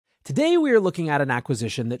Today, we are looking at an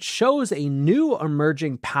acquisition that shows a new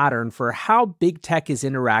emerging pattern for how big tech is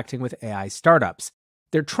interacting with AI startups.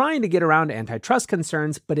 They're trying to get around antitrust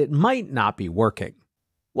concerns, but it might not be working.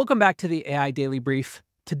 Welcome back to the AI Daily Brief.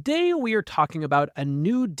 Today, we are talking about a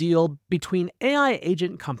new deal between AI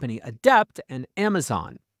agent company Adept and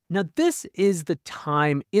Amazon. Now, this is the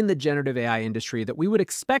time in the generative AI industry that we would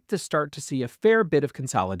expect to start to see a fair bit of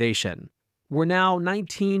consolidation. We're now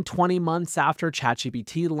 19, 20 months after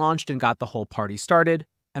ChatGPT launched and got the whole party started,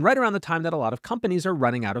 and right around the time that a lot of companies are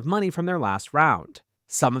running out of money from their last round.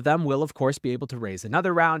 Some of them will, of course, be able to raise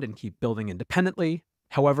another round and keep building independently.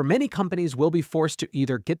 However, many companies will be forced to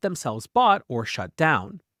either get themselves bought or shut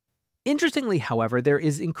down. Interestingly, however, there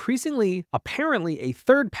is increasingly, apparently, a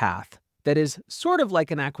third path that is sort of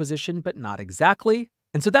like an acquisition, but not exactly.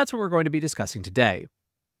 And so that's what we're going to be discussing today.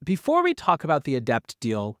 Before we talk about the Adept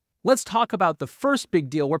deal, let's talk about the first big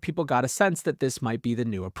deal where people got a sense that this might be the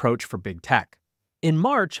new approach for big tech. In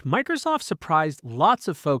March, Microsoft surprised lots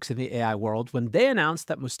of folks in the AI world when they announced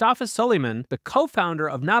that Mustafa Suleyman, the co-founder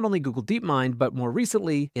of not only Google DeepMind, but more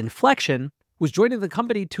recently Inflection, was joining the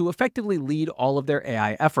company to effectively lead all of their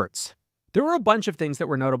AI efforts. There were a bunch of things that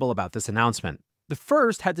were notable about this announcement. The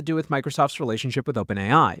first had to do with Microsoft's relationship with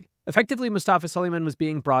OpenAI. Effectively, Mustafa Suleyman was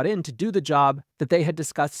being brought in to do the job that they had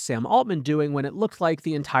discussed Sam Altman doing when it looked like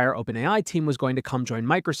the entire OpenAI team was going to come join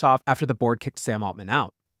Microsoft after the board kicked Sam Altman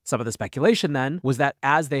out. Some of the speculation then was that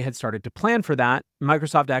as they had started to plan for that,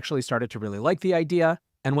 Microsoft actually started to really like the idea,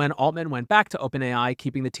 and when Altman went back to OpenAI,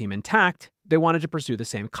 keeping the team intact, they wanted to pursue the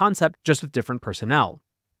same concept, just with different personnel.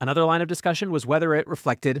 Another line of discussion was whether it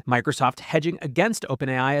reflected Microsoft hedging against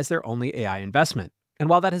OpenAI as their only AI investment. And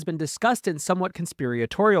while that has been discussed in somewhat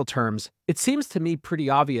conspiratorial terms, it seems to me pretty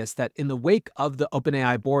obvious that in the wake of the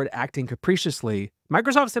OpenAI board acting capriciously,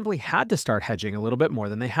 Microsoft simply had to start hedging a little bit more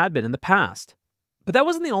than they had been in the past. But that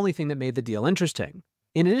wasn't the only thing that made the deal interesting.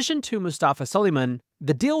 In addition to Mustafa Suleyman,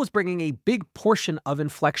 the deal was bringing a big portion of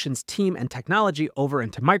Inflection's team and technology over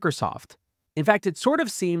into Microsoft. In fact, it sort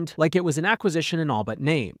of seemed like it was an acquisition in all but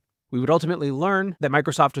name. We would ultimately learn that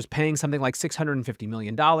Microsoft was paying something like $650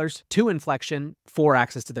 million to Inflection for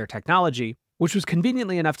access to their technology, which was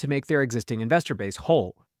conveniently enough to make their existing investor base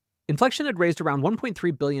whole. Inflection had raised around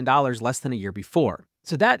 $1.3 billion less than a year before,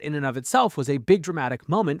 so that in and of itself was a big dramatic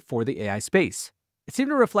moment for the AI space. It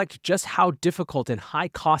seemed to reflect just how difficult and high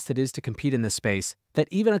cost it is to compete in this space, that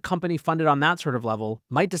even a company funded on that sort of level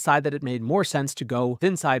might decide that it made more sense to go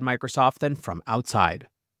inside Microsoft than from outside.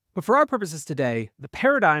 But for our purposes today, the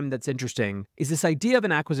paradigm that's interesting is this idea of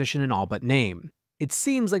an acquisition in all but name. It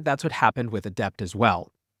seems like that's what happened with Adept as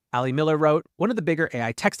well. Ali Miller wrote, "One of the bigger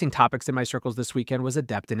AI texting topics in my circles this weekend was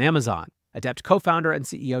Adept and Amazon. Adept co-founder and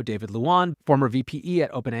CEO David Luan, former VPE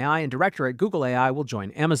at OpenAI and director at Google AI, will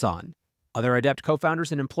join Amazon. Other Adept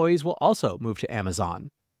co-founders and employees will also move to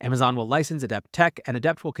Amazon. Amazon will license Adept tech, and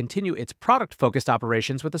Adept will continue its product-focused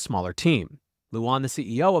operations with a smaller team. Luan, the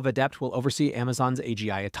CEO of Adept, will oversee Amazon's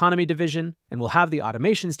AGI autonomy division and will have the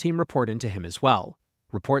automations team report into him as well.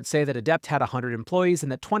 Reports say that Adept had 100 employees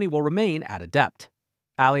and that 20 will remain at Adept."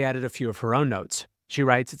 Ali added a few of her own notes. She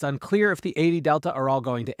writes, "It's unclear if the 80 Delta are all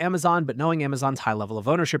going to Amazon, but knowing Amazon's high level of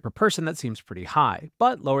ownership per person, that seems pretty high.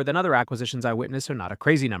 But lower than other acquisitions I witnessed, so not a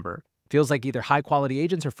crazy number. Feels like either high-quality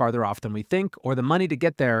agents are farther off than we think, or the money to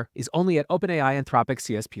get there is only at OpenAI Anthropic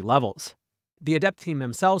CSP levels." The Adept team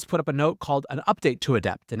themselves put up a note called an update to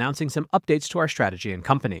Adept, announcing some updates to our strategy and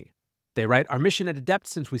company. They write, "Our mission at Adept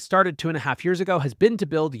since we started 2.5 years ago has been to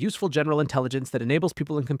build useful general intelligence that enables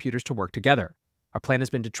people and computers to work together. Our plan has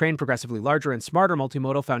been to train progressively larger and smarter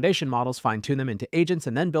multimodal foundation models, fine-tune them into agents,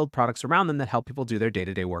 and then build products around them that help people do their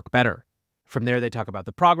day-to-day work better." From there, they talk about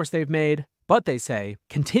the progress they've made, but they say,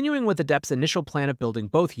 "Continuing with Adept's initial plan of building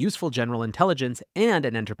both useful general intelligence and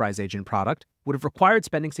an enterprise agent product would have required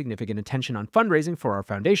spending significant attention on fundraising for our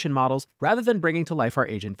foundation models rather than bringing to life our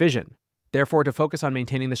agent vision. Therefore, to focus on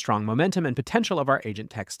maintaining the strong momentum and potential of our agent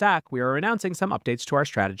tech stack, we are announcing some updates to our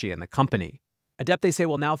strategy and the company." Adept, they say,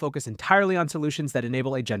 will now focus entirely on solutions that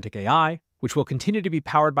enable agentic AI, which will continue to be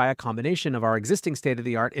powered by a combination of our existing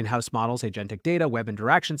state-of-the-art in-house models, agentic data, web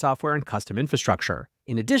interaction software, and custom infrastructure.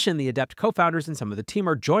 In addition, the Adept co-founders and some of the team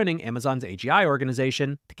are joining Amazon's AGI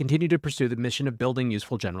organization to continue to pursue the mission of building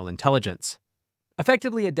useful general intelligence.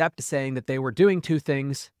 Effectively, Adept is saying that they were doing two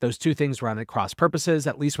things. Those two things run at cross purposes,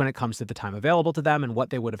 at least when it comes to the time available to them and what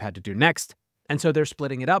they would have had to do next. And so they're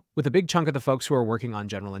splitting it up, with a big chunk of the folks who are working on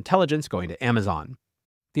general intelligence going to Amazon.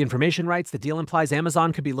 The information writes, "The deal implies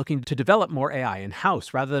Amazon could be looking to develop more AI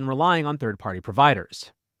in-house rather than relying on third-party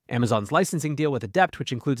providers. Amazon's licensing deal with Adept,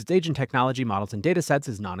 which includes its agent technology, models, and datasets,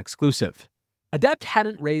 is non-exclusive." Adept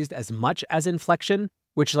hadn't raised as much as Inflection,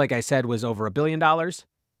 which, like I said, was over $1 billion,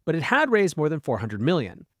 but it had raised more than $400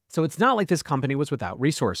 million, so it's not like this company was without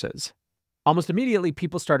resources. Almost immediately,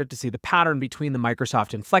 people started to see the pattern between the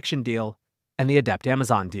Microsoft Inflection deal and the Adept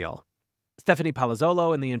Amazon deal. Stephanie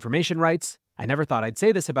Palazzolo in The Information writes, "I never thought I'd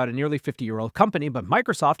say this about a nearly 50-year-old company, but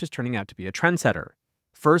Microsoft is turning out to be a trendsetter.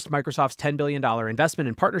 First, Microsoft's $10 billion investment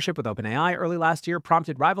in partnership with OpenAI early last year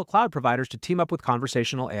prompted rival cloud providers to team up with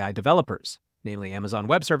conversational AI developers, namely Amazon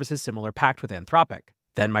Web Services' similar pact with Anthropic.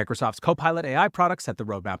 Then Microsoft's Copilot AI product set the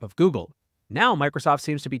roadmap of Google. Now Microsoft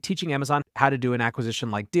seems to be teaching Amazon how to do an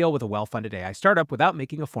acquisition-like deal with a well-funded AI startup without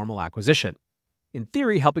making a formal acquisition, in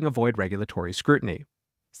theory helping avoid regulatory scrutiny."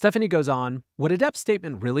 Stephanie goes on, "What Adept's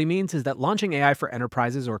statement really means is that launching AI for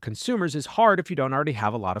enterprises or consumers is hard if you don't already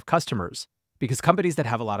have a lot of customers, because companies that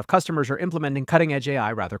have a lot of customers are implementing cutting-edge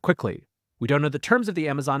AI rather quickly. We don't know the terms of the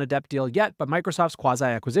Amazon Adept deal yet, but Microsoft's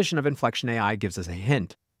quasi-acquisition of Inflection AI gives us a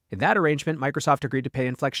hint. In that arrangement, Microsoft agreed to pay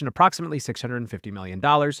Inflection approximately $650 million,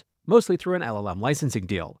 mostly through an LLM licensing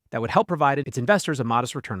deal, that would help provide its investors a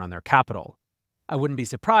modest return on their capital. I wouldn't be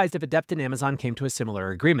surprised if Adept and Amazon came to a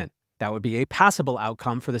similar agreement. That would be a passable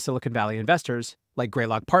outcome for the Silicon Valley investors, like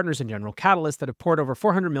Greylock Partners and General Catalyst, that have poured over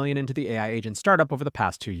 $400 million into the AI agent startup over the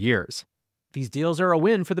past 2 years. These deals are a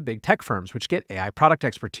win for the big tech firms, which get AI product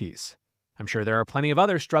expertise. I'm sure there are plenty of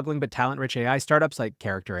other struggling but talent-rich AI startups like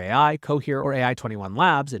Character AI, Cohere, or AI21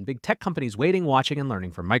 Labs, and big tech companies waiting, watching, and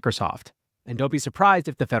learning from Microsoft. And don't be surprised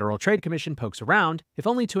if the Federal Trade Commission pokes around, if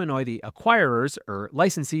only to annoy the acquirers or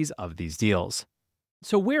licensees of these deals.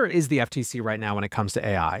 So where is the FTC right now when it comes to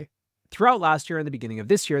AI? Throughout last year and the beginning of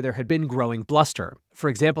this year, there had been growing bluster. For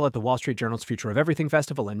example, at the Wall Street Journal's Future of Everything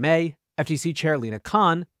Festival in May, FTC Chair Lina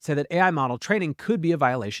Khan said that AI model training could be a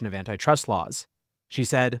violation of antitrust laws. She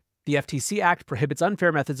said, "The FTC Act prohibits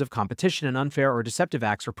unfair methods of competition and unfair or deceptive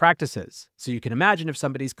acts or practices. So you can imagine if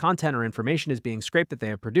somebody's content or information is being scraped that they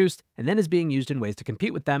have produced and then is being used in ways to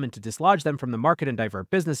compete with them and to dislodge them from the market and divert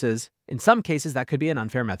businesses, in some cases that could be an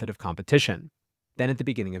unfair method of competition." Then at the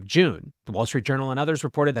beginning of June, the Wall Street Journal and others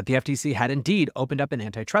reported that the FTC had indeed opened up an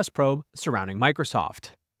antitrust probe surrounding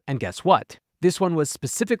Microsoft. And guess what? This one was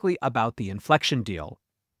specifically about the Inflection deal.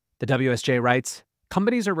 The WSJ writes,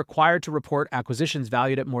 "Companies are required to report acquisitions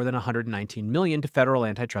valued at more than $119 million to federal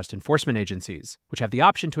antitrust enforcement agencies, which have the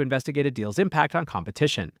option to investigate a deal's impact on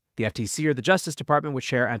competition. The FTC or the Justice Department, which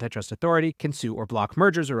share antitrust authority, can sue or block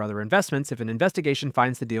mergers or other investments if an investigation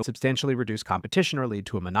finds the deal substantially reduce competition or lead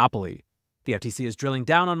to a monopoly. The FTC is drilling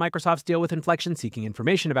down on Microsoft's deal with Inflection, seeking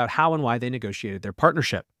information about how and why they negotiated their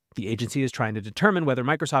partnership. The agency is trying to determine whether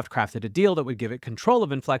Microsoft crafted a deal that would give it control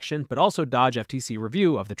of Inflection, but also dodge FTC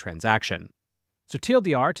review of the transaction." So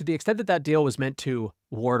TLDR, to the extent that that deal was meant to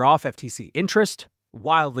ward off FTC interest,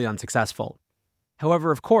 wildly unsuccessful.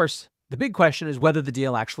 However, of course, the big question is whether the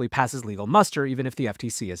deal actually passes legal muster, even if the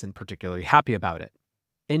FTC isn't particularly happy about it.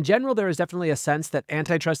 In general, there is definitely a sense that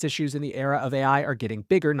antitrust issues in the era of AI are getting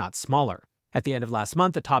bigger, not smaller. At the end of last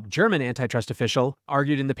month, a top German antitrust official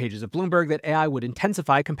argued in the pages of Bloomberg that AI would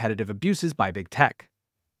intensify competitive abuses by big tech.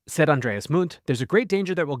 Said Andreas Mundt, "There's a great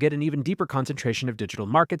danger that we'll get an even deeper concentration of digital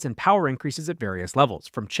markets and power increases at various levels,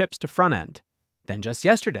 from chips to front end." Then just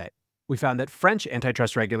yesterday, we found that French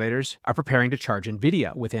antitrust regulators are preparing to charge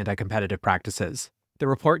NVIDIA with anti-competitive practices. The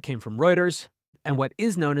report came from Reuters, and what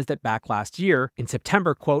is known is that back last year, in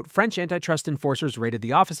September, quote, "French antitrust enforcers raided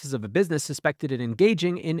the offices of a business suspected in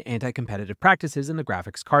engaging in anti-competitive practices in the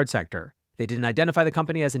graphics card sector. They didn't identify the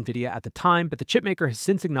company as NVIDIA at the time, but the chipmaker has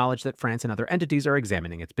since acknowledged that France and other entities are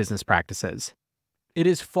examining its business practices." It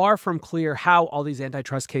is far from clear how all these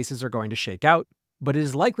antitrust cases are going to shake out, but it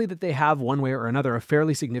is likely that they have one way or another a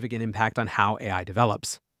fairly significant impact on how AI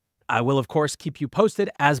develops. I will, of course, keep you posted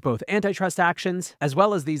as both antitrust actions, as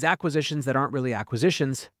well as these acquisitions that aren't really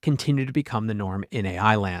acquisitions, continue to become the norm in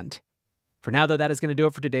AI land. For now, though, that is going to do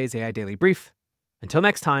it for today's AI Daily Brief. Until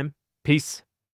next time, peace.